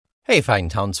Hey, fine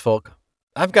townsfolk.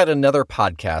 I've got another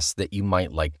podcast that you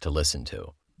might like to listen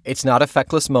to. It's not a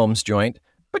feckless Momes joint,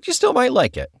 but you still might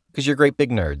like it because you're great big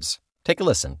nerds. Take a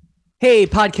listen. Hey,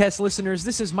 podcast listeners,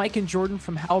 this is Mike and Jordan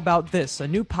from How About This, a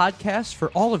new podcast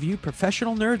for all of you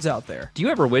professional nerds out there. Do you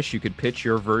ever wish you could pitch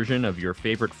your version of your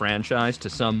favorite franchise to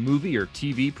some movie or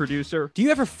TV producer? Do you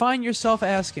ever find yourself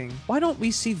asking, why don't we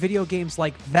see video games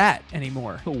like that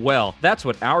anymore? Well, that's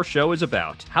what our show is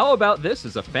about. How About This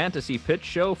is a fantasy pitch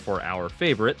show for our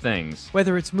favorite things.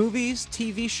 Whether it's movies,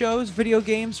 TV shows, video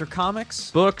games, or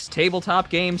comics. Books, tabletop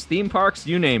games, theme parks,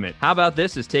 you name it. How About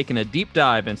This is taking a deep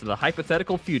dive into the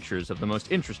hypothetical futures of the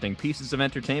most interesting pieces of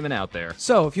entertainment out there.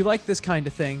 So, if you like this kind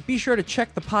of thing, be sure to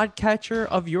check the podcatcher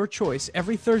of your choice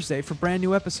every Thursday for brand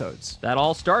new episodes. That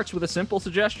all starts with a simple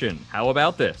suggestion. How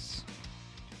about this?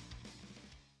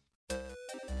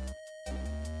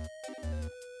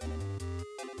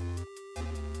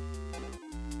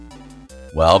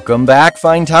 Welcome back,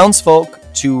 fine townsfolk,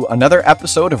 to another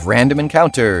episode of Random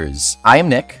Encounters. I am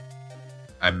Nick.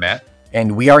 I'm Matt.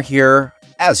 And we are here,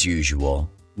 as usual,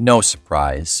 no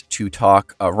surprise, to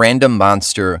talk a random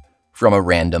monster from a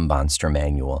random monster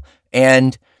manual.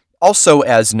 And also,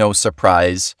 as no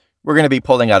surprise, we're going to be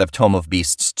pulling out of Tome of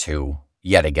Beasts 2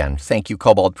 yet again. Thank you,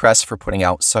 Kobold Press, for putting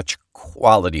out such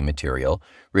quality material.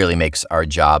 Really makes our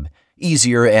job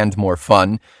easier and more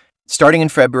fun. Starting in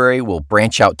February, we'll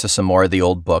branch out to some more of the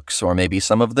old books, or maybe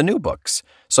some of the new books,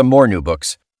 some more new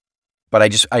books. But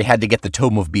I had to get the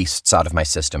Tome of Beasts out of my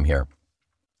system here.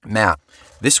 Matt,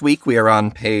 this week we are on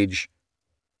page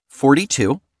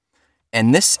 42,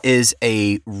 and this is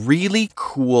a really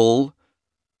cool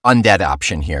undead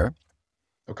option here.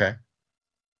 Okay.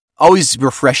 Always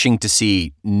refreshing to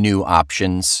see new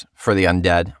options for the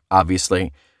undead,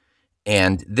 obviously.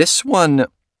 And this one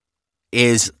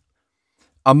is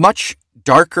a much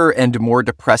darker and more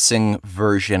depressing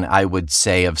version, I would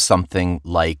say, of something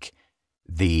like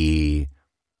the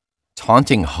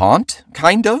Taunting Haunt,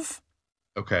 kind of.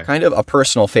 Okay. Kind of a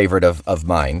personal favorite of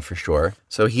mine, for sure.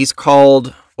 So he's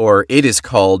called, or it is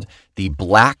called, the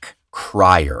Black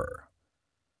Crier.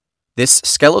 This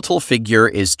skeletal figure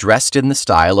is dressed in the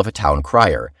style of a town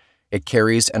crier. It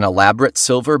carries an elaborate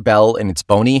silver bell in its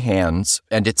bony hands,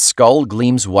 and its skull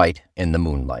gleams white in the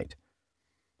moonlight.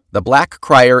 The Black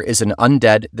Crier is an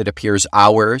undead that appears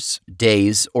hours,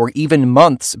 days, or even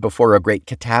months before a great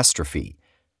catastrophe.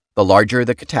 The larger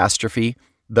the catastrophe,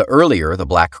 the earlier the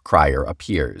Black Crier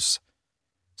appears.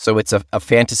 So it's a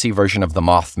fantasy version of the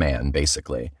Mothman,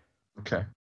 basically. Okay.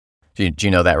 Do you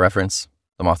know that reference?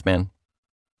 The Mothman?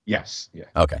 Yes. Yeah.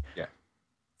 Okay. Yeah.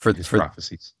 For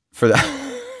prophecies. For the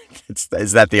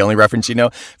is that the only reference you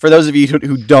know? For those of you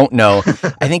who don't know,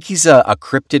 I think he's a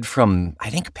cryptid from,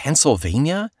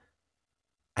 Pennsylvania?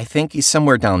 I think he's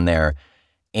somewhere down there.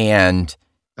 And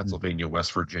Pennsylvania,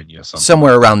 West Virginia,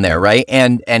 somewhere around there, right?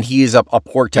 And he is a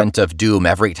portent of doom.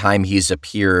 Every time he's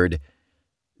appeared,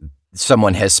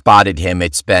 someone has spotted him.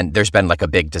 There's been like a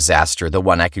big disaster. The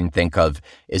one I can think of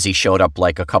is he showed up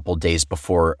like a couple days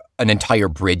before an entire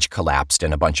bridge collapsed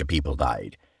and a bunch of people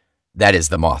died. That is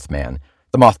the Mothman.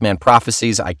 The Mothman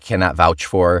Prophecies, I cannot vouch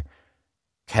for.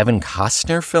 Kevin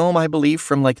Costner film, I believe,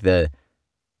 from like the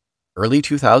early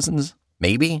 2000s.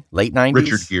 Maybe late 90s?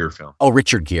 Richard Gere film. Oh,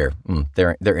 Richard Gere.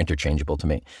 They're interchangeable to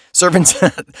me.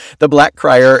 The Black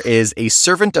Crier is a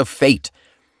servant of fate.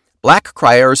 Black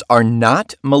Criers are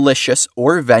not malicious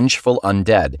or vengeful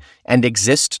undead and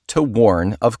exist to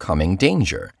warn of coming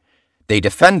danger. They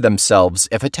defend themselves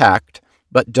if attacked,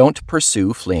 but don't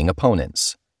pursue fleeing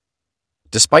opponents.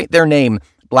 Despite their name,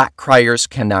 Black Criers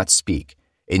cannot speak.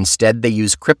 Instead, they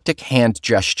use cryptic hand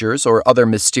gestures or other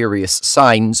mysterious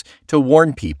signs to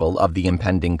warn people of the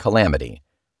impending calamity.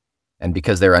 And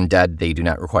because they're undead, they do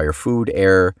not require food,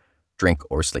 air, drink,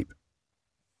 or sleep.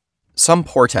 Some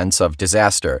portents of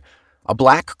disaster. A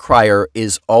Black Crier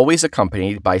is always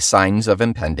accompanied by signs of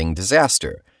impending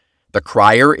disaster. The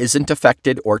crier isn't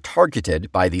affected or targeted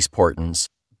by these portents,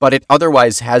 but it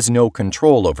otherwise has no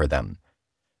control over them.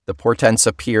 The portents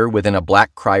appear within a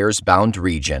Black Crier's bound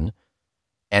region,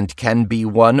 and can be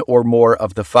one or more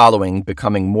of the following,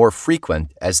 becoming more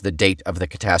frequent as the date of the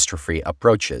catastrophe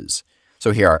approaches.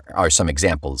 So here are some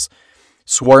examples.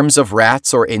 Swarms of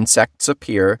rats or insects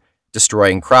appear,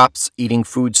 destroying crops, eating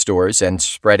food stores, and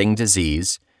spreading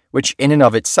disease, which in and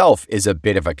of itself is a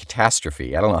bit of a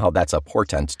catastrophe. I don't know how that's a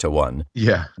portent to one.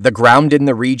 Yeah. The ground in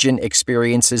the region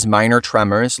experiences minor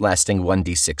tremors lasting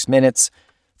 1d6 minutes.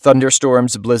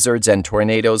 Thunderstorms, blizzards, and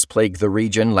tornadoes plague the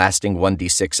region, lasting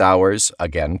 1d6 hours,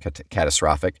 again,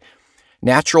 catastrophic.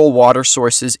 Natural water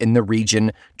sources in the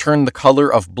region turn the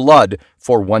color of blood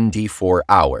for 1d4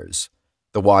 hours.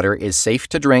 The water is safe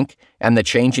to drink, and the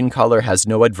change in color has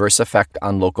no adverse effect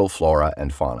on local flora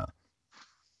and fauna.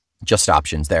 Just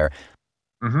options there.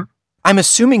 Mhm. I'm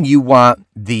assuming you want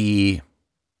the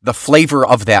flavor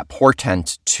of that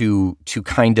portent to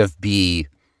kind of be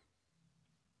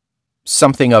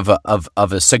something of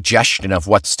a suggestion of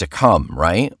what's to come,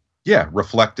 right? Yeah,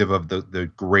 reflective of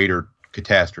the greater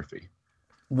catastrophe.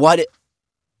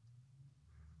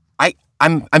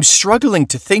 I'm struggling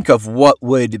to think of what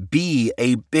would be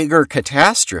a bigger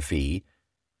catastrophe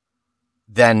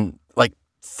than like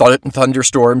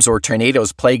thunderstorms or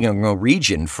tornadoes plaguing a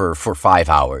region for 5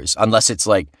 hours, unless it's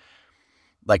like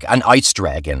an ice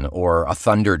dragon or a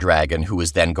thunder dragon who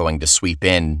is then going to sweep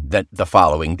in the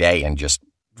following day and just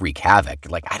wreak havoc.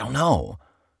 Like, I don't know.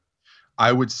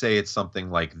 I would say it's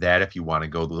something like that if you want to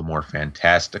go a little more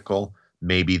fantastical.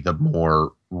 Maybe the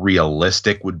more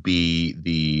realistic would be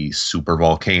the super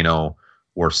volcano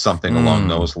or something along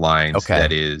those lines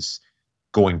that is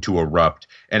going to erupt.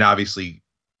 And obviously,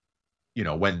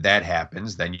 when that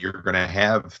happens, then you're going to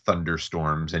have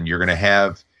thunderstorms and you're going to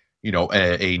have,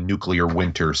 a nuclear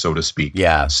winter, so to speak.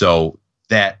 Yeah. So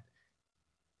that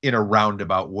in a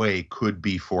roundabout way could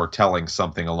be foretelling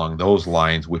something along those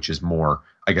lines, which is more,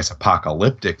 I guess,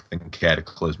 apocalyptic than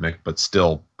cataclysmic, but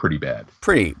still pretty bad.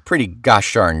 Pretty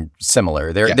gosh darn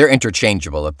similar. They're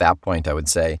interchangeable at that point, I would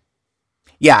say.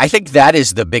 Yeah, I think that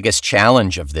is the biggest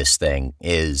challenge of this thing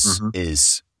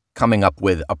is coming up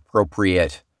with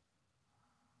appropriate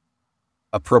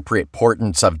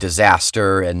portents of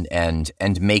disaster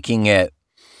and making it.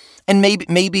 And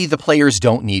maybe the players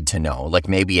don't need to know. Like,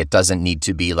 maybe it doesn't need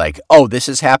to be like, oh, this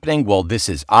is happening. Well, this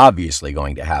is obviously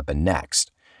going to happen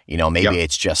next. Maybe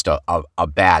it's just a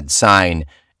bad sign,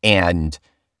 and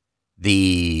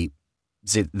the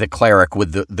cleric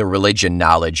with the religion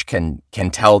knowledge can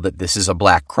tell that this is a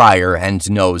black crier and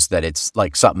knows that it's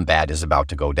like something bad is about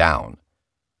to go down.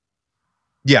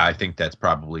 Yeah, I think that's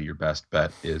probably your best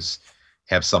bet, is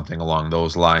have something along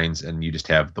those lines, and you just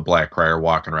have the black crier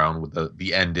walking around with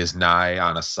the end is nigh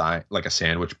on a sign, like a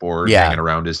sandwich board hanging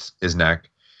around his neck.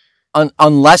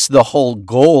 Unless the whole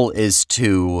goal is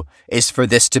for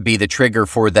this to be the trigger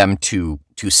for them to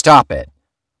stop it.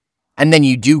 And then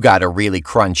you do got to really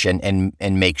crunch and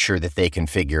make sure that they can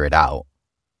figure it out.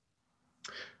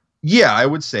 Yeah, I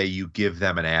would say you give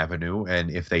them an avenue, and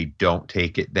if they don't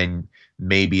take it, then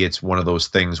maybe it's one of those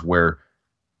things where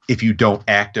if you don't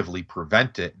actively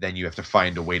prevent it, then you have to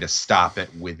find a way to stop it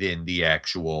within the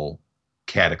actual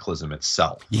cataclysm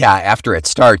itself. Yeah, after it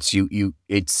starts,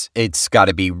 it's got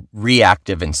to be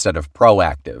reactive instead of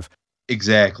proactive.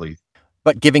 Exactly.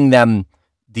 But giving them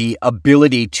the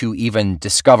ability to even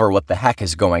discover what the heck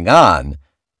is going on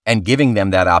and giving them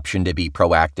that option to be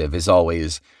proactive is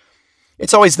always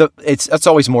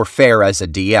more fair as a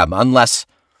DM, unless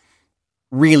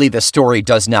really the story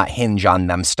does not hinge on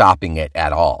them stopping it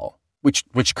at all, which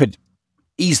could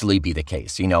easily be the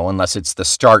case, unless it's the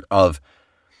start of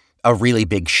a really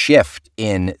big shift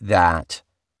in that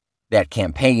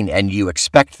campaign and you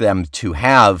expect them to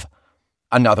have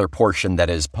another portion that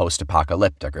is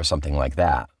post-apocalyptic or something like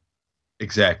that.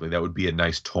 Exactly. That would be a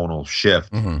nice tonal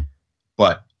shift, Mm-hmm.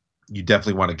 but you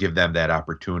definitely want to give them that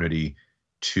opportunity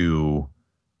to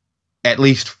at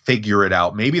least figure it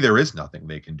out. Maybe there is nothing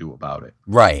they can do about it.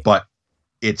 Right. But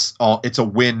it's a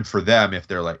win for them if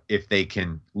they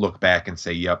can look back and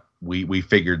say, yep, we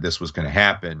figured this was going to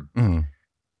happen. Mm-hmm.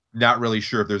 Not really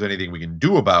sure if there's anything we can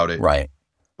do about it. Right.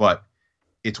 But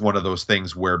it's one of those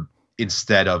things where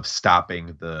instead of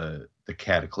stopping the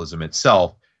cataclysm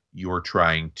itself, you're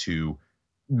trying to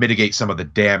mitigate some of the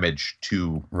damage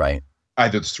to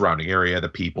either the surrounding area, the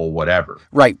people, whatever.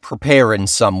 Right. Prepare in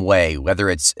some way, whether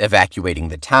it's evacuating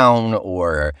the town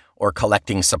or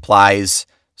collecting supplies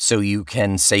so you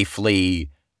can safely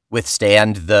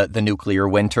withstand the nuclear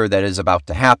winter that is about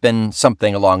to happen,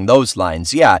 something along those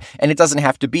lines. Yeah. And it doesn't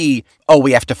have to be, oh,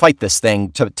 we have to fight this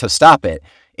thing to stop it.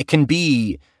 It can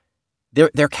be,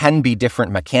 there can be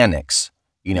different mechanics,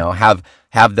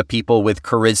 have the people with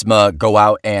charisma go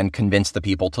out and convince the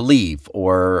people to leave,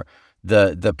 or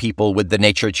the people with the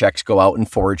nature checks go out and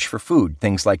forage for food,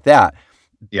 things like that.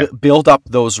 Yeah. Build up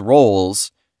those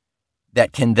roles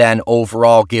that can then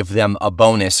overall give them a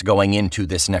bonus going into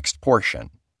this next portion.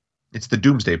 It's the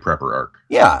Doomsday Prepper arc.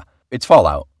 Yeah, it's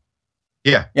Fallout.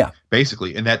 Yeah. Yeah.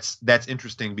 Basically. And that's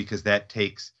interesting because that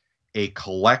takes a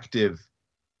collective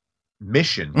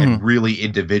mission and really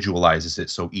individualizes it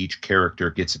so each character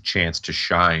gets a chance to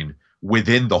shine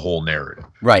within the whole narrative.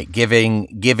 Right,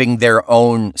 giving their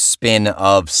own spin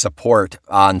of support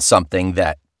on something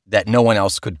that no one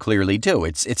else could clearly do.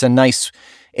 It is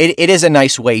a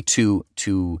nice way to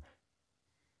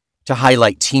to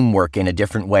highlight teamwork in a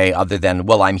different way other than,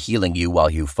 well, I'm healing you while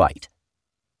you fight.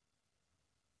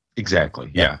 Exactly.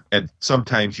 Yeah. And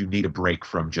sometimes you need a break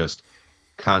from just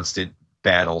constant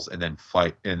battles and then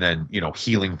fight and then,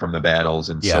 healing from the battles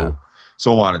and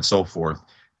so on and so forth.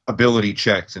 Ability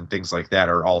checks and things like that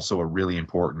are also a really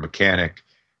important mechanic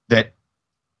that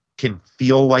can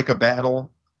feel like a battle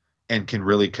and can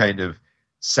really kind of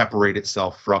separate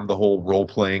itself from the whole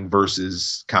role-playing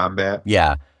versus combat.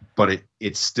 Yeah. But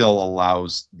it still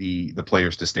allows the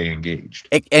players to stay engaged.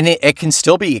 It can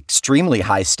still be extremely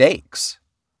high stakes,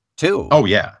 too. Oh,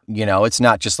 yeah. It's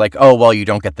not just like, oh, well, you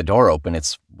don't get the door open.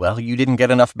 It's, well, you didn't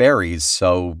get enough berries,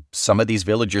 so some of these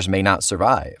villagers may not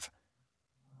survive.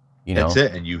 That's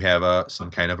it. And you have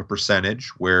some kind of a percentage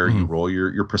where you roll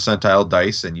your percentile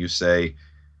dice and you say,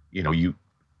 you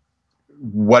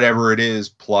whatever it is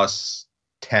plus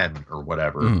 10 or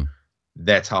whatever,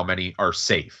 that's how many are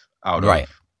safe out of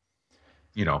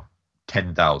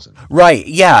 10,000. Right.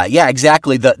 Yeah,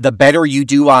 exactly. The better you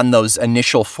do on those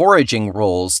initial foraging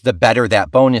rolls, the better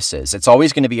that bonus is. It's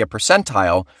always going to be a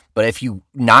percentile, but if you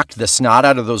knocked the snot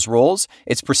out of those rolls,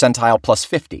 it's percentile plus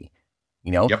 50.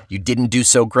 You didn't do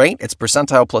so great, it's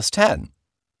percentile plus 10.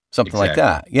 Something like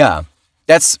that. Yeah.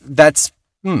 That's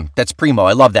primo.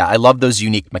 I love that. I love those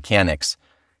unique mechanics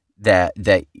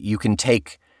that you can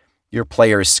take your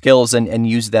players' skills and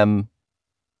use them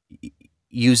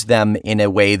in a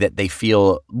way that they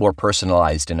feel more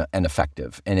personalized and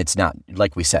effective. And it's not,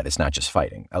 like we said, it's not just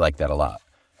fighting. I like that a lot.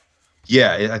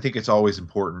 Yeah, I think it's always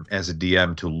important as a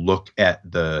DM to look at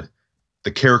the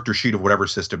character sheet of whatever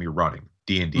system you're running,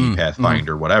 D&D,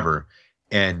 Pathfinder, whatever,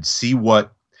 and see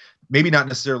maybe not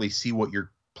necessarily see what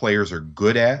your players are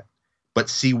good at, but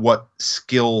see what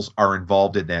skills are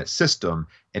involved in that system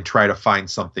and try to find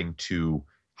something to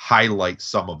highlight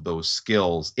some of those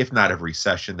skills, if not every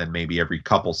session, then maybe every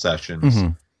couple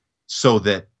sessions, so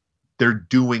that they're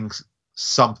doing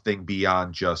something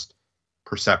beyond just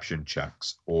perception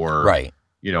checks or,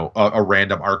 a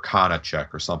random arcana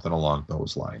check or something along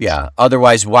those lines. Yeah.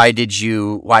 Otherwise, why did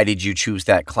you choose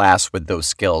that class with those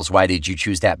skills? Why did you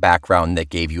choose that background that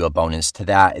gave you a bonus to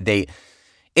that?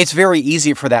 It's very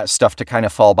easy for that stuff to kind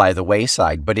of fall by the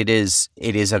wayside, but it is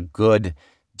a good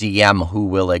DM who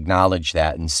will acknowledge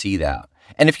that and see that.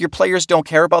 And if your players don't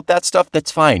care about that stuff,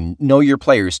 that's fine. Know your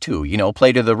players too,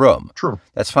 play to the room. True.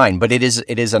 That's fine. But it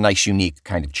is a nice, unique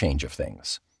kind of change of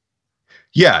things.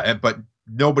 Yeah, but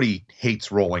nobody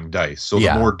hates rolling dice. So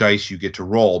the more dice you get to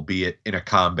roll, be it in a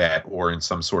combat or in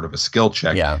some sort of a skill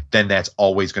check, then that's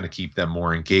always going to keep them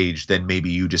more engaged than maybe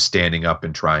you just standing up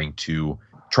and trying to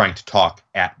talk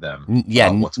at them.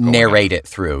 Narrate it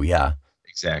through. Yeah.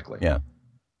 Exactly. Yeah.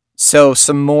 So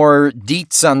some more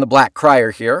deets on the Black Crier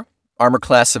here. Armor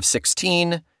class of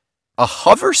 16, a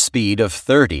hover speed of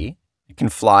 30. It can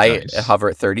fly, hover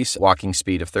at 30, walking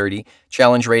speed of 30.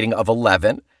 Challenge rating of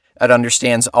 11. It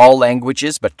understands all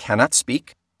languages but cannot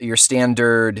speak. Your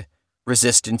standard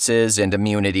resistances and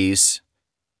immunities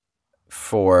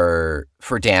for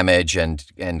damage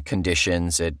and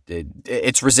conditions.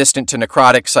 It's resistant to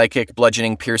necrotic, psychic,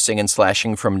 bludgeoning, piercing, and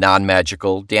slashing from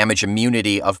non-magical. Damage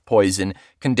immunity of poison.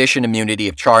 Condition immunity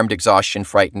of charmed, exhaustion,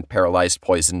 frightened, paralyzed,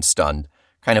 poisoned, stunned.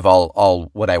 Kind of all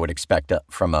what I would expect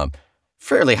from a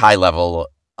fairly high-level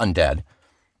undead.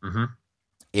 Mm-hmm.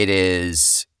 It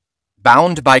is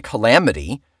bound by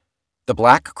calamity. The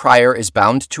Black Crier is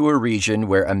bound to a region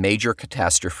where a major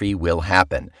catastrophe will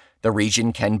happen. The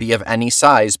region can be of any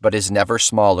size, but is never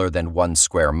smaller than 1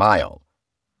 square mile.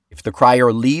 If the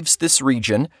Crier leaves this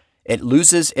region, it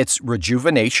loses its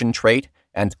rejuvenation trait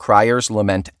and Crier's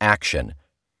Lament action.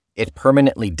 It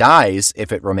permanently dies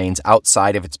if it remains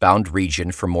outside of its bound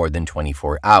region for more than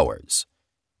 24 hours.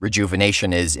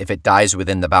 Rejuvenation is if it dies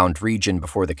within the bound region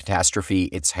before the catastrophe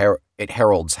it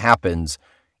heralds happens,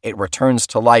 it returns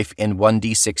to life in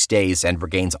 1d6 days and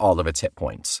regains all of its hit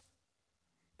points.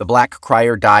 The Black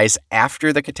Crier dies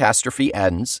after the catastrophe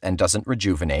ends and doesn't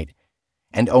rejuvenate,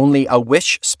 and only a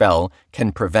wish spell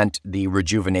can prevent the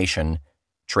rejuvenation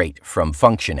trait from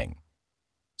functioning.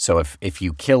 So if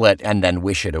you kill it and then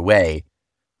wish it away,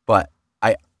 but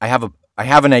I have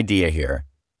an idea here.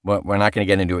 We're not going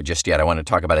to get into it just yet. I want to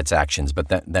talk about its actions, but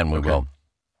then we will.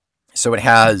 So it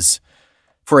has,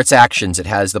 for its actions, it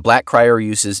has the Black Crier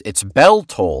uses its bell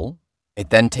toll.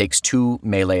 It then takes 2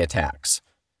 melee attacks.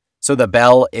 So the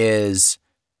bell it's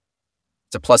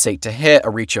a +8 to hit,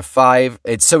 a reach of 5.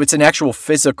 It's an actual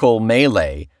physical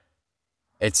melee.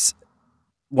 It's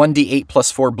 1d8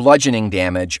 plus 4 bludgeoning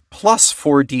damage plus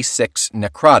 4d6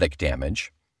 necrotic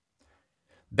damage.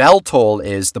 Bell toll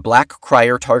is the Black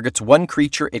Crier targets one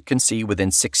creature it can see within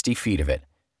 60 feet of it.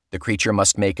 The creature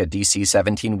must make a DC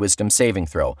 17 Wisdom saving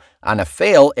throw. On a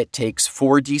fail, it takes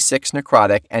 4d6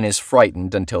 necrotic and is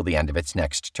frightened until the end of its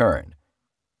next turn.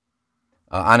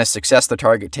 On a success, the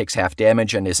target takes half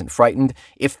damage and isn't frightened.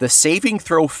 If the saving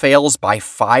throw fails by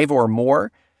 5 or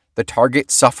more, the target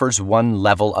suffers 1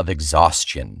 level of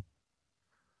exhaustion.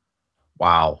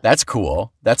 Wow. That's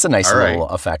cool. That's a nice All little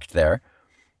effect there.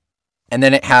 And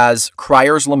then it has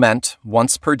Crier's Lament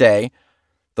once per day.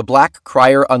 The Black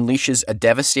Crier unleashes a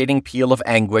devastating peal of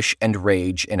anguish and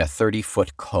rage in a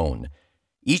 30-foot cone.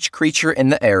 Each creature in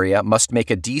the area must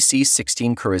make a DC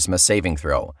 16 Charisma saving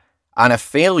throw. On a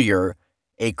failure,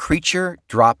 a creature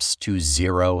drops to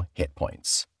 0 hit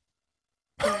points.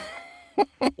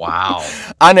 Wow.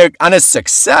 On a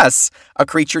success, a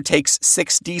creature takes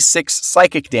 6d6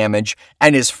 psychic damage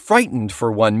and is frightened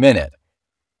for 1 minute.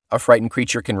 A frightened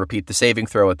creature can repeat the saving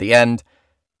throw at the end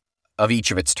of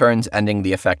each of its turns, ending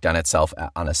the effect on itself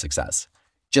on a success.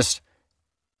 Just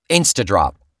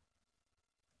insta-drop.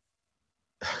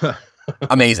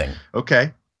 Amazing.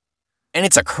 Okay. And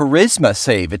it's a charisma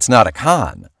save. It's not a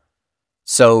con.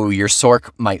 So your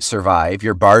Sork might survive.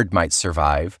 Your Bard might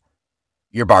survive.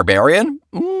 Your Barbarian?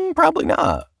 Probably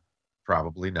not.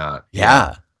 Probably not.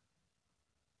 Yeah.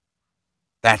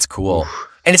 That's cool. Oof.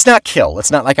 And it's not kill. It's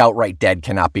not like outright dead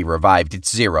cannot be revived.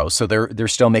 It's 0. So they're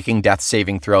still making death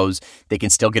saving throws. They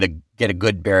can still get a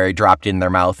good berry dropped in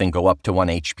their mouth and go up to 1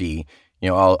 HP. You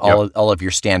know, all of your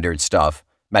standard stuff.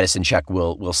 Medicine check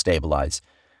will stabilize.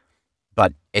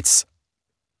 But it's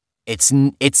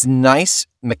nice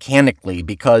mechanically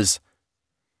because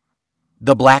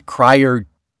the Black Crier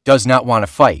does not want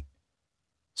to fight.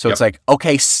 So it's like,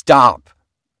 okay, stop,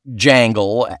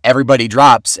 jangle, everybody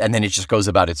drops, and then it just goes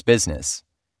about its business.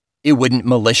 It wouldn't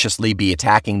maliciously be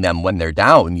attacking them when they're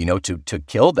down, to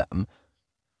kill them.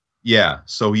 Yeah,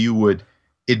 so it'd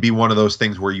be one of those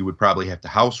things where you would probably have to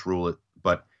house rule it,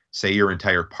 but say your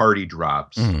entire party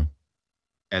drops, and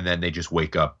then they just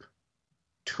wake up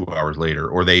 2 hours later,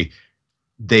 or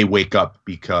they wake up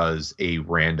because a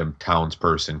random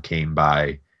townsperson came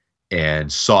by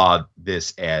and saw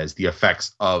this as the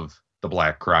effects of the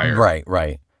Black Crier.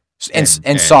 Right. And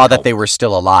saw that they were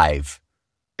still alive.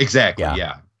 Exactly,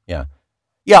 Yeah.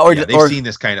 Yeah, Or they've seen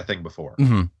this kind of thing before.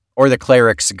 Or the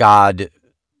cleric's god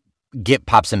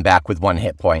pops him back with 1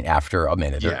 hit point after a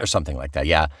minute or something like that.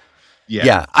 Yeah.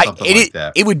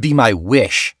 It would be my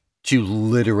wish to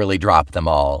literally drop them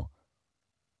all.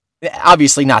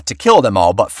 Obviously not to kill them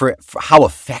all, but for how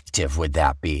effective would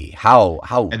that be? How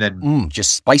and then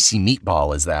just spicy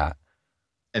meatball is that?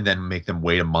 And then make them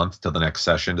wait a month till the next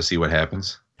session to see what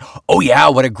happens. Oh yeah,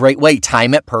 what a great way.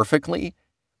 Time it perfectly.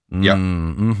 Yeah.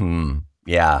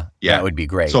 Yeah, that would be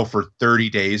great. So for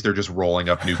 30 days, they're just rolling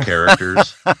up new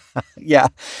characters. Yeah.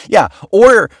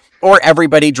 Or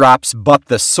everybody drops but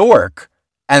the Sork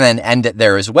and then end it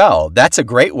there as well. That's a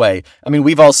great way. I mean,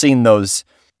 we've all seen those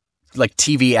like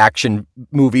TV action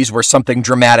movies where something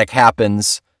dramatic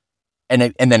happens and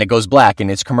then it goes black and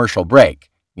it's commercial break,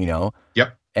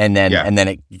 Yep. And then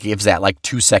it gives that like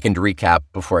 2-second recap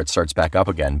before it starts back up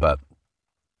again. But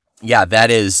yeah, that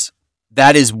is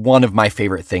one of my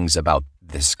favorite things about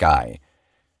this guy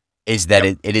is that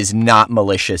it is not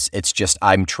malicious. It's just,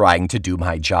 I'm trying to do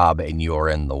my job and you're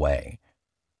in the way.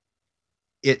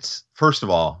 It's, first of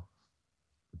all,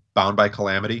 Bound by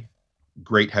Calamity,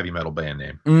 great heavy metal band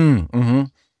name. Mm-hmm.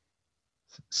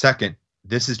 Second,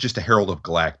 this is just a Herald of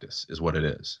Galactus is what it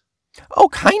is. Oh,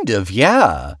 kind of.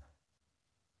 Yeah.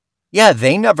 Yeah.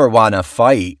 They never want to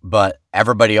fight, but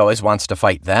everybody always wants to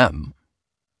fight them.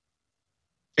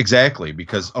 Exactly.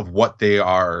 Because of what they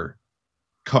are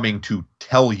coming to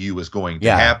tell you is going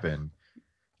to happen.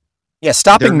 Yeah.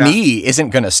 Stopping me isn't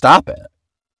going to stop it.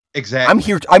 Exactly. I'm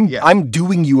here. I'm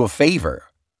doing you a favor.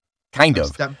 Kind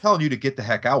of. I'm telling you to get the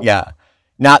heck out. Yeah.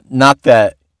 Not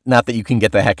that you can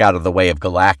get the heck out of the way of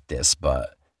Galactus,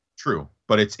 but true.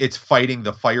 But it's fighting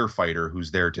the firefighter who's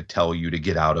there to tell you to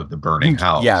get out of the burning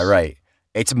house. Yeah, right.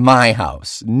 It's my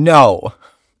house. No.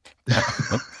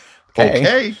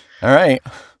 Okay. All right.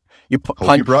 You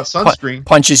brought sunscreen.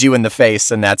 Punches you in the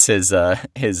face, and that's his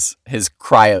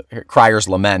Crier's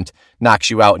Lament. Knocks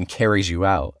you out and carries you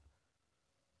out.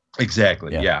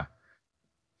 Exactly. Yeah.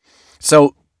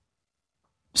 So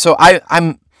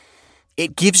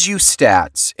it gives you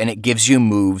stats and it gives you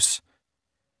moves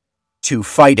to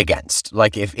fight against.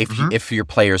 Like if your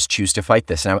players choose to fight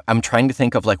this. And I'm trying to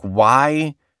think of like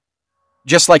why,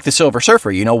 just like the Silver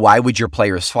Surfer, why would your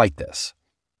players fight this?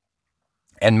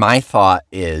 And my thought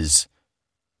is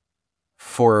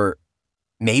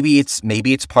maybe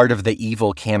it's part of the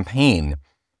evil campaign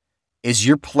is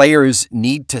your players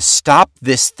need to stop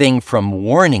this thing from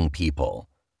warning people.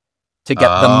 to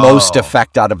get the most Oh.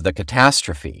 effect out of the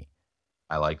catastrophe.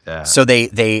 I like that. So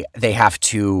they have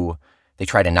to, they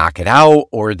try to knock it out,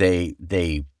 or they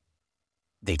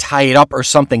tie it up or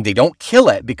something. They don't kill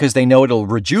it because they know it'll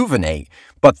rejuvenate,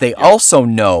 but they also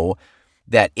know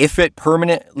that if it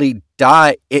permanently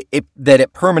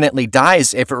it permanently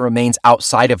dies if it remains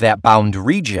outside of that bound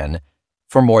region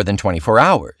for more than 24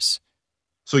 hours.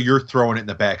 So you're throwing it in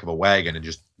the back of a wagon and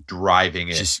just driving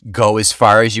it Just go as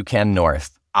far as you can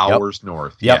north. hours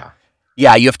north. Yep. Yeah.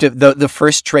 Yeah, you have to, the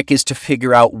first trick is to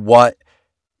figure out what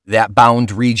that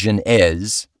bound region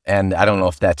is. And I don't know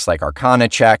if that's like Arcana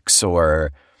checks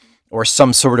or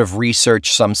some sort of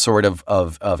research, some sort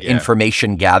of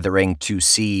information gathering to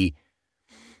see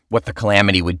what the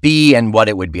calamity would be and what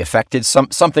it would be affected,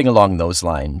 something along those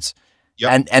lines.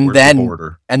 Yep. And Where's the then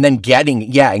border? and then getting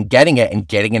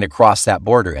it across that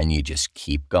border, and you just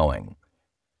keep going.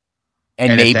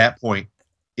 And at maybe that point,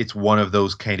 it's one of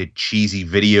those kind of cheesy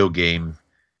video game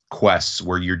quests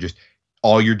where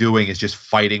all you're doing is just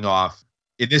fighting off,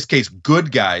 in this case,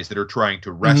 good guys that are trying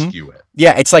to rescue it.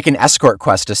 yeah, it's like an escort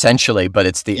quest essentially, but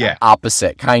it's the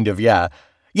opposite kind of. Yeah.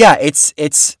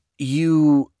 It's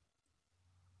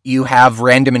you have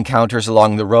random encounters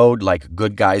along the road, like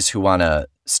good guys who want to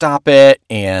stop it,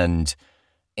 and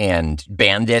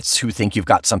bandits who think you've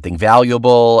got something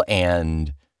valuable,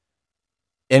 and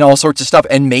all sorts of stuff.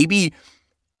 And maybe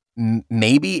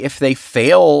if they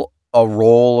fail a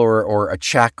roll or a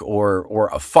check or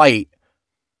a fight,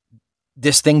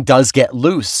 this thing does get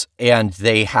loose and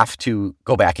they have to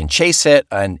go back and chase it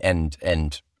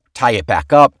and tie it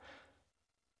back up.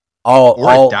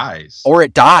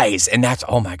 It dies. And that's,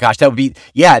 oh my gosh, that would be,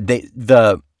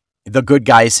 the good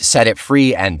guys set it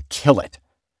free and kill it,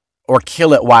 or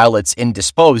kill it while it's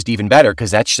indisposed, even better,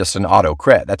 because that's just an auto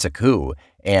crit. That's a coup.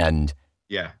 And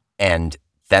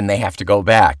then they have to go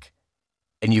back,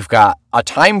 and you've got a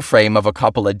time frame of a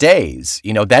couple of days.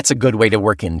 That's a good way to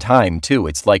work in time too.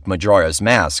 It's like Majora's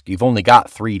Mask. You've only got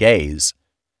 3 days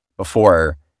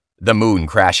before the moon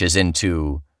crashes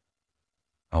into,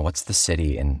 what's the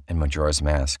city in Majora's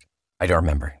Mask? I don't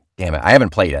remember. Damn it. I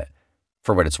haven't played it,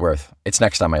 for what it's worth. It's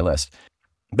next on my list.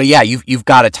 But yeah, you've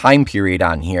got a time period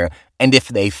on here. And if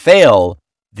they fail,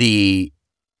 the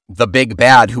big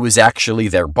bad, who is actually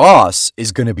their boss,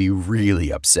 is going to be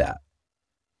really upset.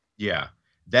 Yeah.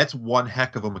 That's one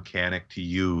heck of a mechanic to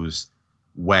use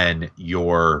when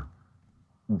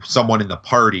someone in the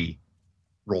party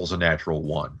rolls a natural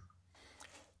 1.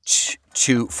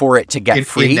 For it to get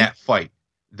free? In that fight.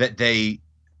 That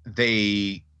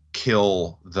they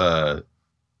kill the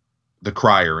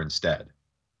crier instead.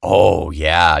 Oh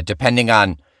yeah, depending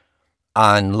on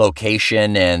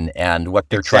location and what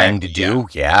they're trying to do.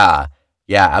 Yeah,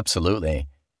 absolutely.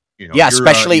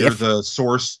 Especially if if the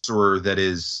sorcerer that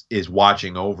is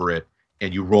watching over it,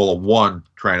 and you roll a 1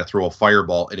 trying to throw a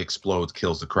fireball, it explodes,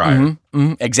 kills the crier.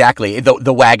 Exactly.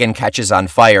 The wagon catches on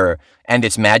fire, and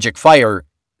it's magic fire,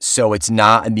 so it's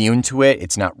not immune to it.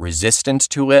 It's not resistant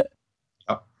to it.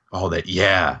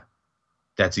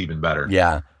 That's even better.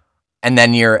 Yeah. And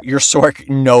then your Sorc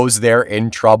knows they're in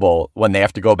trouble when they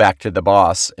have to go back to the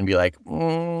boss and be like,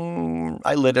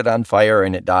 I lit it on fire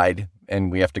and it died,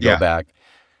 and we have to go back.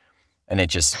 And it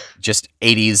just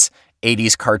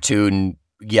 80s cartoon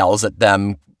yells at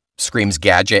them, screams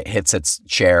gadget, hits its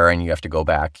chair, and you have to go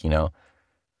back,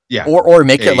 Yeah. Or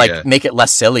make it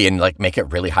less silly and like make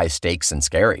it really high stakes and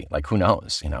scary. Like, who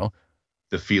knows,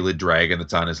 The Felid dragon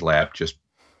that's on his lap just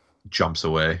jumps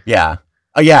away. Yeah.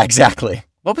 Oh yeah, exactly.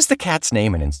 What was the cat's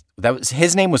name?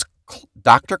 His name was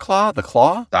Dr. Claw, the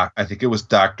Claw? I think it was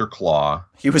Dr. Claw.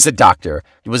 He was a doctor.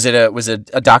 Was it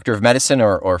a doctor of medicine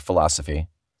or philosophy?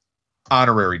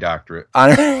 Honorary doctorate.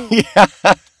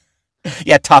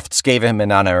 Yeah, Tufts gave him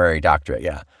an honorary doctorate.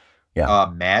 Yeah.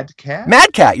 Mad Cat?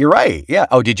 Mad Cat, you're right. Yeah.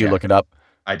 Oh, did you look it up?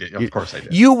 I did. Of course I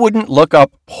did. You wouldn't look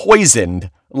up Poisoned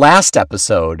last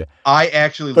episode. I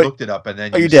actually looked it up, and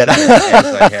then you did. As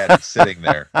I had it sitting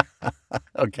there.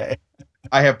 Okay.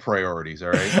 I have priorities,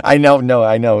 all right? I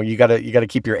know. You gotta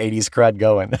keep your 80s cred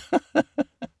going.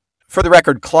 For the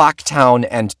record, Clocktown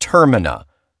and Termina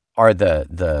are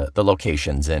the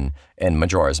locations in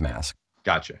Majora's Mask.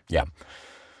 Gotcha. Yeah.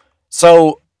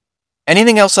 So,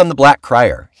 anything else on the Black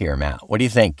Crier here, Matt? What do you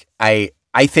think? I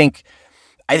think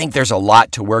there's a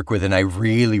lot to work with, and I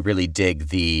really, really dig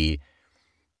the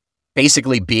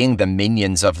basically being the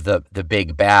minions of the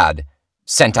big bad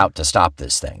sent out to stop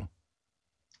this thing.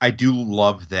 I do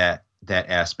love that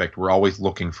aspect. We're always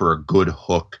looking for a good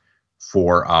hook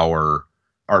for our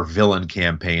villain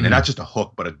campaign, and not just a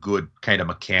hook, but a good kind of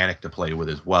mechanic to play with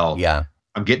as well. Yeah.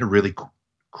 I'm getting a really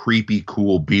creepy,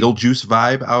 cool Beetlejuice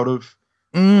vibe out of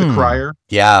the crier.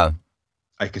 Yeah.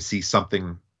 I could see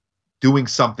doing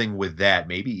something with that,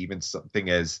 maybe even something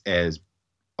as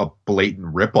a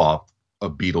blatant ripoff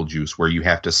of Beetlejuice, where you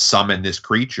have to summon this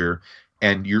creature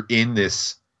and you're in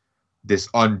this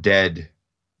undead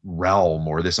realm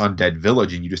or this undead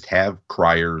village, and you just have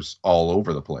criers all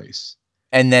over the place.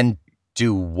 And then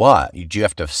do what? Do you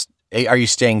have to? Are you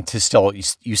staying to still?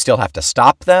 You still have to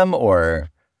stop them, or?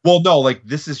 Well, no. Like,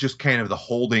 this is just kind of the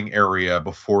holding area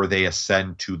before they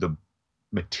ascend to the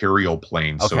material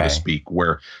plane, so to speak.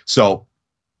 So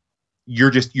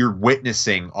you're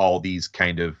witnessing all these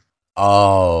kind of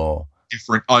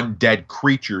different undead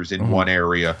creatures in one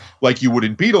area, like you would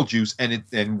in Beetlejuice,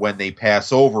 and when they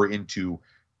pass over into,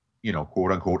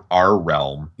 quote unquote, our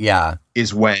realm,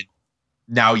 is when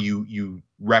now you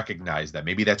recognize that.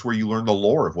 Maybe that's where you learn the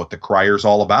lore of what the crier's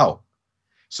all about,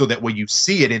 so that when you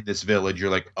see it in this village, you're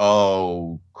like,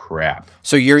 oh crap,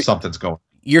 so something's going.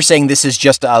 You're saying this is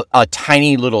just a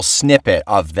tiny little snippet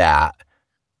of that.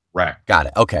 Right. Got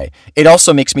it. Okay. It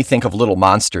also makes me think of Little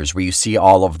Monsters, where you see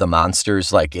all of the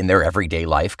monsters like in their everyday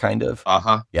life, kind of.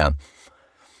 Yeah.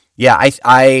 Yeah.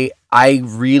 I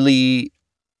really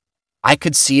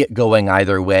could see it going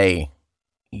either way,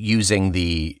 using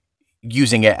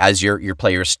it as your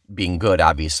players being good,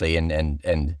 obviously,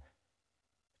 and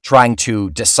trying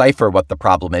to decipher what the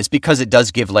problem is, because it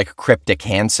does give like cryptic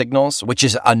hand signals, which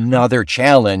is another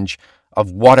challenge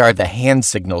of what are the hand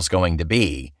signals going to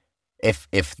be if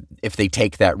they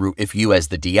take that route, if you as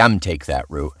the DM take that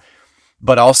route.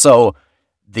 But also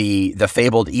the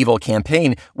Fabled Evil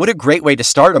campaign, what a great way to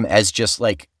start them as just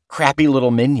like crappy little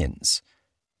minions,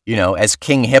 as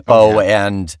King Hippo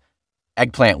and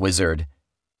Eggplant Wizard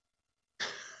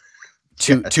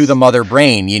to the Mother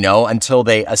Brain, until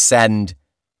they ascend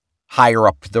higher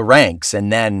up the ranks,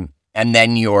 and then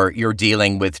you're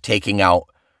dealing with taking out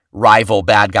rival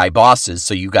bad guy bosses,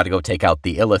 so you got to go take out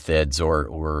the Illithids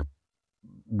or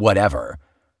whatever.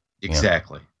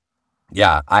 Exactly.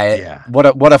 Yeah,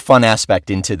 what a fun aspect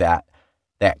into that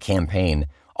campaign.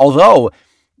 Although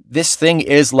this thing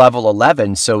is level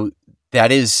 11, so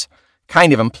that is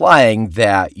kind of implying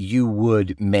that you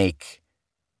would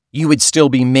still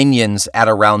be minions at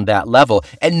around that level.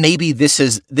 And maybe this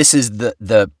is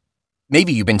the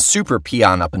maybe you've been super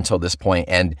peon up until this point,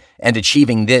 and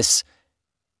achieving this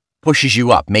pushes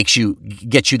you up, gets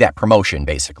you that promotion,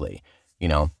 basically.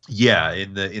 Yeah,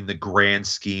 in the grand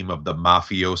scheme of the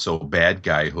mafioso bad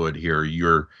guyhood here,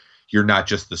 you're not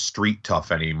just the street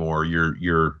tough anymore.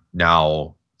 You're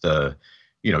now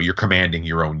you're commanding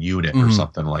your own unit or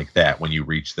something like that when you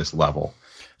reach this level.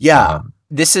 Yeah,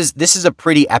 this is a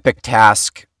pretty epic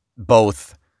task,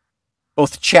 both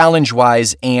challenge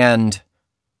wise and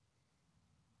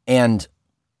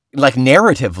like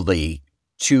narratively,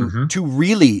 to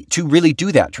really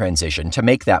do that transition, to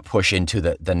make that push into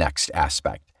the next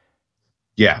aspect.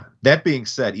 Yeah. That being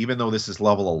said, even though this is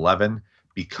level 11,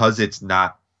 because it's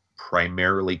not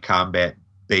primarily combat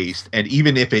based, and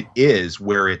even if it is,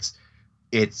 where it's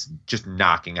just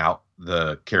knocking out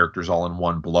the characters all in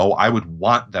one blow, I would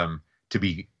want them to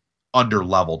be under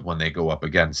leveled when they go up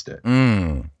against it.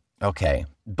 Okay.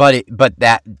 But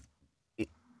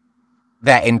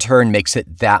that in turn makes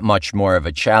it that much more of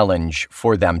a challenge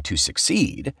for them to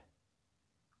succeed.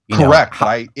 Correct.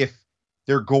 If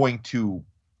they're going to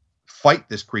fight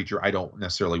this creature, I don't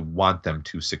necessarily want them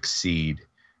to succeed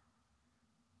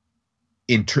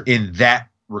in that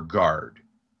regard.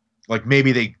 Like,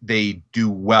 maybe they do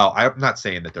well. I'm not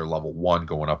saying that they're level 1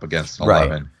 going up against an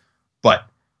 11, but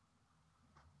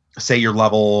say you're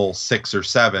level 6 or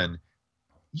 7,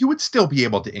 you would still be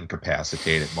able to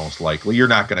incapacitate it, most likely. You're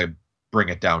not going to bring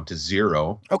it down to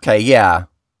 0. Okay, yeah.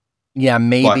 Yeah,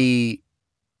 maybe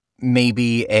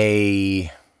a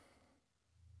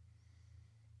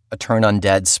turn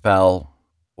undead spell,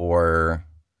 or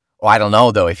I don't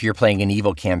know though, if you're playing an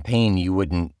evil campaign,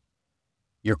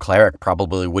 your cleric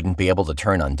probably wouldn't be able to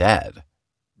turn undead.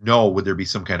 No, would there be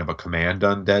some kind of a command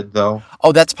undead though?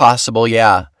 Oh, that's possible,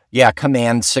 yeah. Yeah,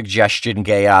 command, suggestion,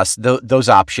 chaos, those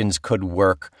options could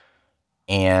work.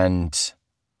 And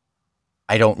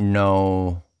I don't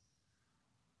know.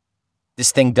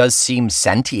 This thing does seem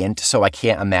sentient, so I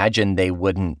can't imagine they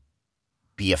wouldn't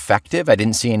be effective. I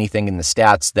didn't see anything in the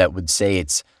stats that would say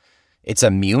it's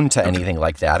immune to anything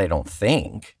like that, I don't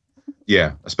think.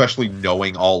 Yeah, especially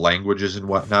knowing all languages and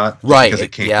whatnot. Right. Because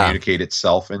it can't communicate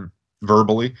itself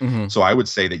verbally. So I would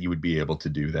say that you would be able to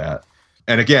do that.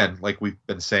 And again, like we've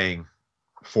been saying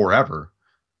forever,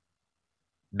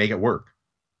 make it work.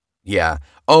 Yeah.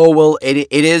 Oh, well, it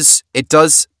is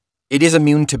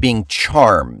immune to being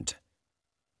charmed.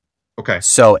 Okay.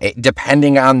 So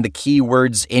depending on the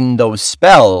keywords in those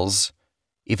spells,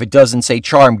 if it doesn't say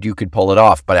charmed, you could pull it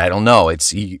off. But I don't know.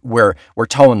 We're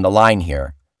towing the line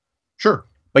here. Sure.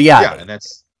 But yeah. Yeah, and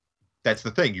that's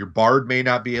the thing. Your bard may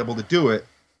not be able to do it,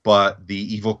 but the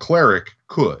evil cleric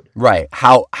could. Right.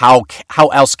 How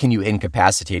else can you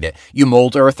incapacitate it? You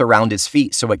mold earth around its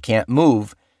feet so it can't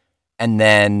move, and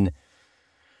then,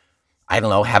 I don't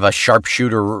know, have a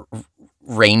sharpshooter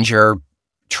ranger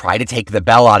try to take the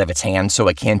bell out of its hand so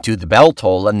it can't do the bell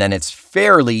toll, and then it's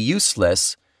fairly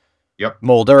useless. Yep.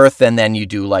 Mold earth, and then you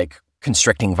do like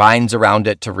constricting vines around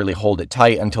it to really hold it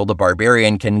tight until the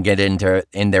barbarian can get in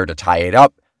there to tie it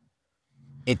up.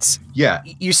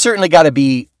 You certainly got to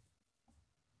be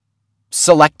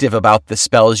selective about the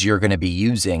spells you're going to be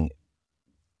using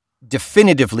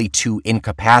definitively to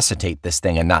incapacitate this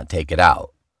thing and not take it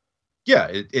out. Yeah,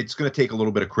 it's going to take a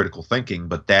little bit of critical thinking,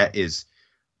 but that is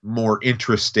more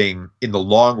interesting in the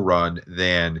long run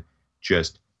than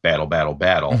just battle.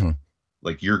 Mm-hmm.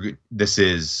 Like you're going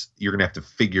to have to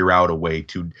figure out a way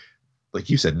to, like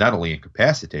you said, not only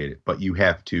incapacitate it, but you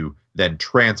have to then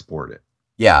transport it.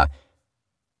 Yeah.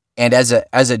 And as a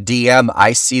DM,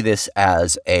 I see this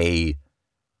as a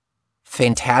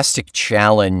fantastic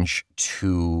challenge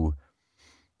to,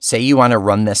 say you want to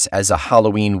run this as a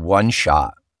Halloween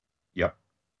one-shot. Yep.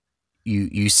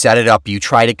 You set it up, you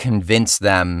try to convince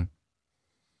them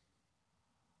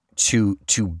to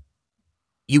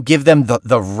you give them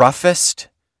the roughest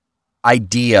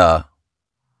idea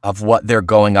of what they're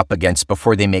going up against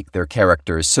before they make their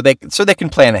characters, so they can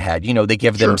plan ahead. They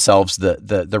give themselves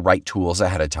the right tools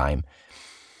ahead of time.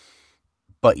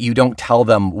 But you don't tell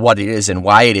them what it is and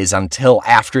why it is until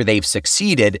after they've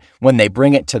succeeded, when they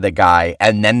bring it to the guy,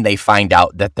 and then they find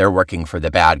out that they're working for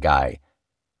the bad guy.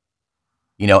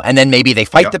 And then maybe they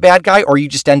fight the bad guy, or you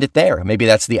just end it there. Maybe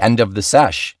that's the end of the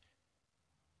sesh.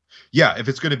 Yeah, if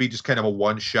it's going to be just kind of a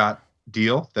one-shot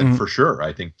deal, then for sure,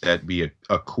 I think that'd be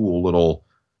a cool little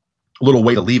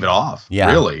way to leave it off,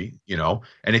 really,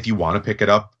 and if you want to pick it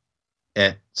up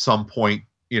at some point,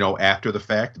 after the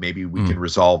fact, maybe we can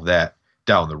resolve that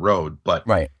down the road, but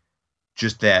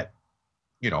just that,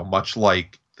 much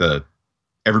like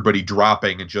everybody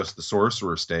dropping and just the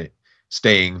sorcerer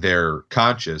staying there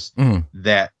conscious,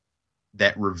 that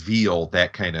reveal,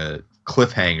 that kind of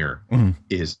cliffhanger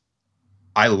is,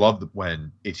 I love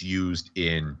when it's used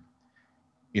in,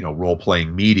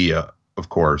 role-playing media, of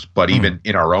course, but even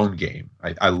in our own game,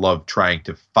 I love trying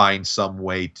to find some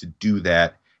way to do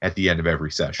that at the end of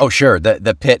every session. Oh, sure.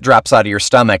 The pit drops out of your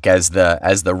stomach as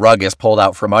the rug is pulled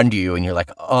out from under you, and you're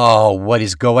like, oh, what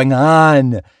is going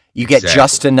on? You get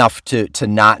just enough to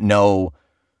not know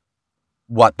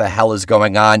what the hell is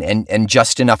going on, and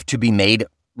just enough to be made,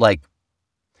 like,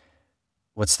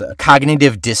 what's the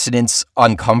cognitive dissonance,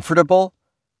 uncomfortable,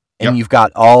 and you've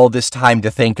got all this time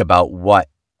to think about what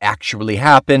actually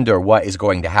happened or what is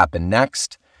going to happen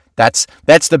next. That's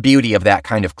the beauty of that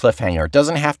kind of cliffhanger. It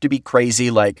doesn't have to be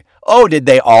crazy like, oh, did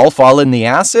they all fall in the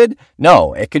acid?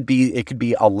 No, it could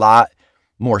be a lot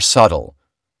more subtle.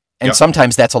 And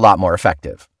sometimes that's a lot more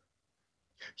effective.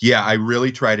 Yeah, I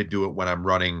really try to do it when I'm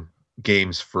running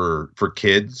games for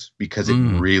kids, because it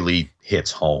really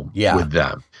hits home with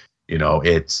them.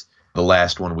 It's the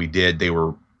last one we did, they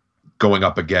were going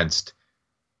up against,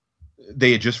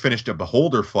 they had just finished a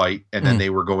beholder fight, and then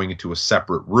they were going into a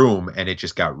separate room, and it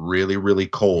just got really, really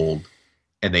cold,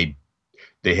 and they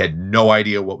had no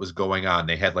idea what was going on.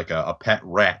 They had like a pet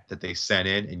rat that they sent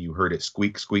in, and you heard it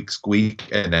squeak, squeak, squeak,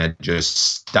 and then just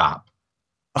stop.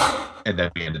 And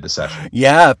then we ended the session.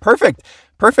 Yeah, perfect.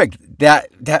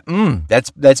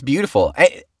 That's beautiful.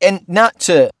 And not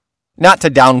to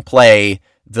downplay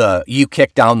you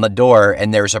kick down the door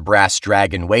and there's a brass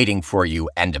dragon waiting for you,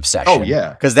 end of session. Oh, yeah.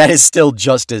 Because that is still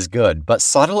just as good. But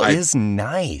subtle is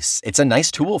nice. It's a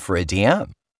nice tool for a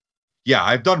DM. Yeah,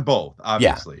 I've done both,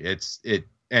 obviously. Yeah.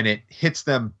 It hits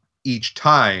them each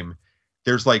time.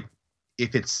 There's like,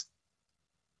 if it's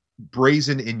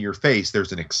brazen in your face,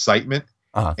 there's an excitement.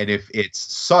 And if it's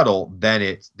subtle,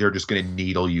 then they're just going to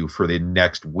needle you for the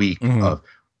next week of,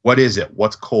 what is it?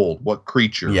 What's cold? What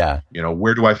creature? Yeah.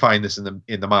 Where do I find this in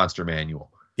the monster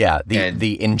manual? Yeah.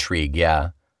 The intrigue. Yeah.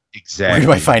 Exactly. Where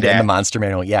do I find it in the monster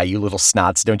manual? Yeah. You little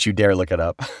snots. Don't you dare look it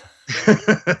up.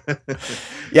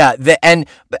 Yeah.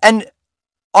 And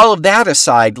all of that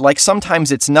aside, like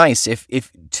sometimes it's nice if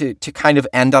to kind of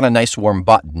end on a nice warm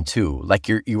button too. Like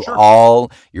you're all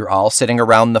sitting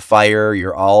around the fire,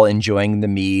 you're all enjoying the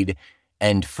mead,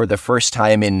 and for the first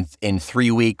time in 3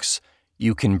 weeks,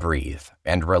 you can breathe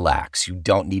and relax. You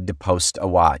don't need to post a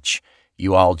watch.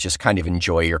 You all just kind of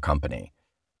enjoy your company.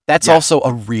 That's Yes. also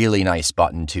a really nice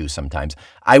button too. Sometimes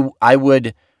I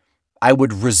would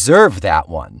reserve that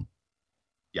one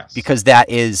Yes. because that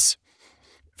is,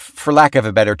 for lack of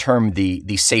a better term,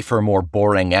 the safer, more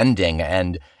boring ending.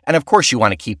 And of course, you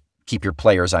want to keep your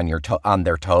players on on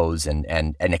their toes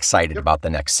and excited Yep. about the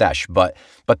next sesh. But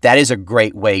that is a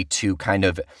great way to kind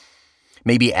of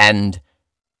maybe end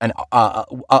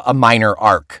a minor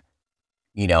arc,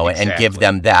 you know, and give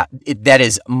them that. That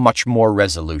is much more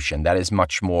resolution. That is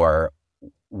much more.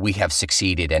 We have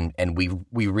succeeded, and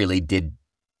we really did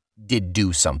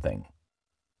do something.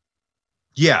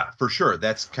 Yeah, for sure.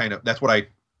 That's what I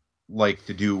like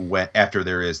to do after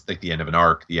there is like the end of an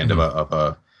arc, the end of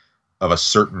a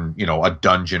certain, you know, a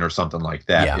dungeon or something like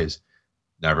that. Yeah. Is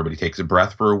now everybody takes a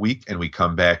breath for a week and we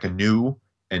come back anew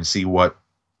and see what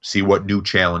new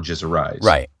challenges arise.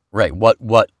 Right.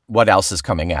 What else is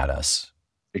coming at us?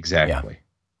 Exactly.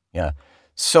 Yeah.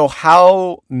 So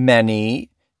how many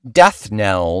death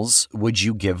knells would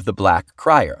you give the Black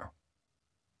Crier?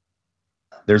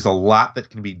 There's a lot that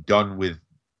can be done with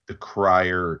the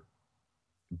Crier,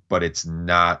 but it's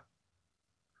nothing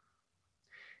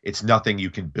you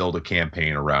can build a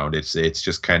campaign around. It's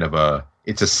just kind of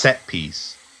it's a set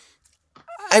piece.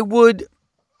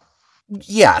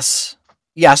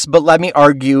 Yes, but let me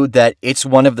argue that it's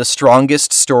one of the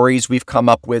strongest stories we've come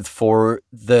up with for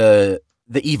the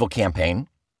evil campaign.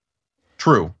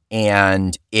 True.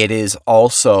 And it is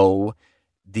also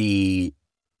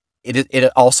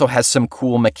it also has some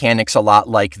cool mechanics, a lot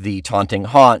like the Taunting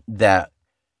Haunt, that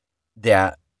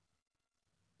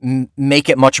make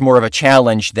it much more of a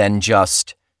challenge than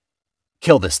just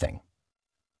kill this thing.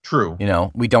 True. You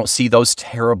know, we don't see those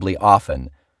terribly often.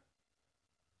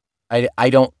 I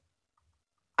don't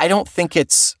think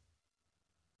it's.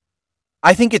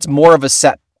 I think it's more of a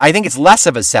set. I think it's less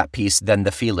of a set piece than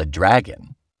the Felid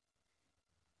Dragon.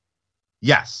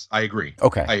 Yes, I agree.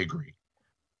 Okay. I agree.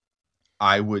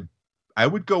 I would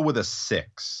go with a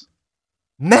 6.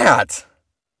 Matt,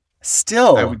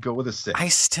 still. I would go with a 6. I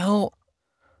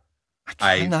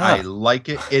cannot. I like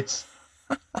it. It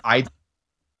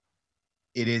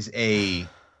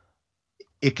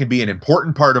can be an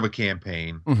important part of a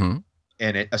campaign, Mm-hmm.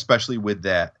 and especially with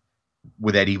that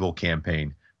evil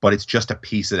campaign, but it's just a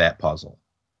piece of that puzzle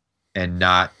and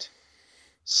not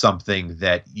something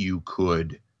that you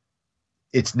could.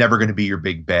 It's never going to be your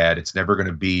big bad. It's never going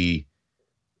to be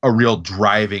a real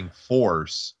driving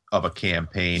force of a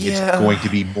campaign. Yeah. It's going to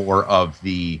be more of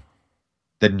the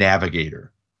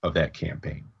navigator of that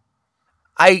campaign.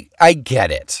 I get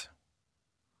it.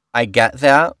 I get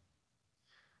that.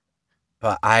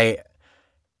 But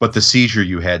But the seizure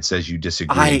you had says you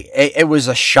disagree. it was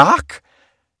a shock.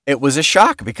 It was a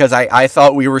shock because I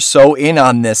thought we were so in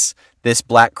on this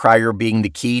Black Crier being the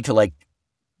key to like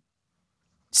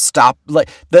stop like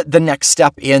the next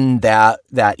step in that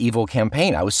evil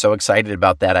campaign. I was so excited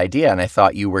about that idea, and I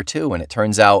thought you were too. And it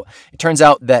turns out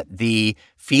that the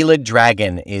Felid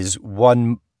Dragon is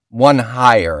one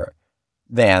higher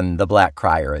than the Black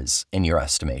Crier is in your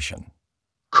estimation.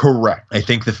 Correct. I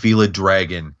think the Felid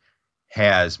Dragon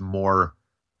has more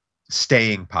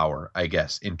staying power, I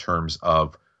guess, in terms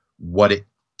of what it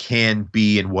can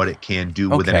be and what it can do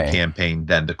within a campaign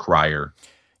than the Crier.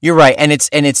 You're right, and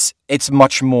it's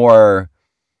much more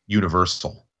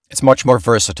universal. It's much more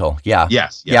versatile. Yeah.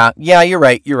 Yes. Yeah. You're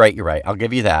right. I'll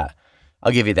give you that.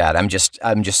 I'm just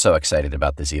so excited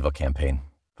about this evil campaign.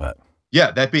 But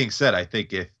yeah, that being said, I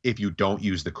think if you don't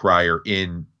use the Crier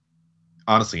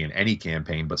honestly in any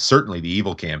campaign, but certainly the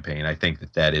evil campaign, I think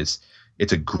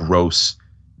it's a gross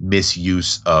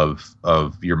misuse of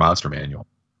your monster manual.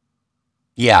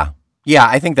 Yeah,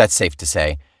 I think that's safe to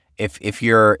say. If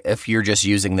you're just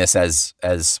using this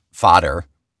as fodder,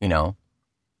 you know.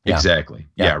 Yeah. Exactly.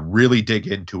 Yeah, really dig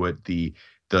into it. The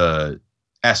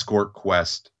escort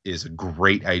quest is a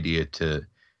great idea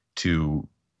to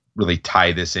really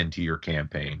tie this into your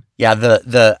campaign. Yeah,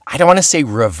 the I don't want to say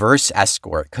reverse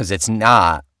escort because it's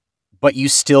not, but you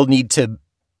still need to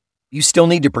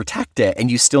protect it and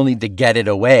you still need to get it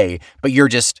away, but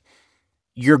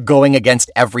you're going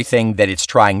against everything that it's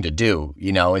trying to do.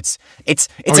 You know, it's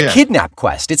a kidnap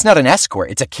quest. It's not an escort.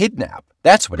 It's a kidnap.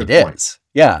 That's what Good it point. is.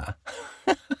 Yeah.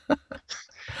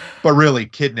 But really,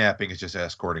 kidnapping is just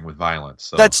escorting with violence.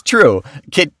 So. That's true.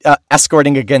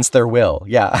 Escorting against their will.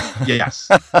 Yeah. Yes.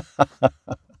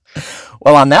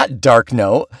 Well, on that dark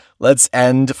note, let's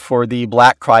end for the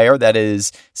Black Crier. That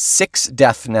is 6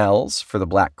 death knells for the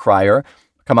Black Crier.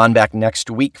 Come on back next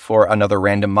week for another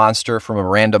random monster from a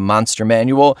random monster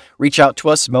manual. Reach out to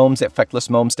us,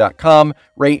 momes@fecklessmomes.com.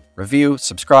 Rate, review,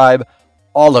 subscribe,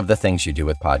 all of the things you do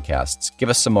with podcasts. Give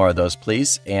us some more of those,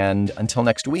 please. And until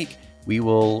next week, we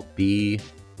will be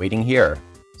waiting here,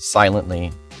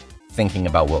 silently thinking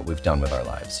about what we've done with our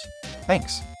lives.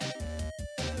 Thanks.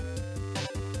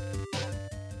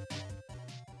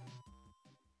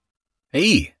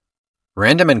 Hey,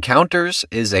 Random Encounters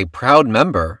is a proud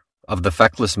member of the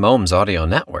Feckless Momes audio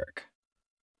network.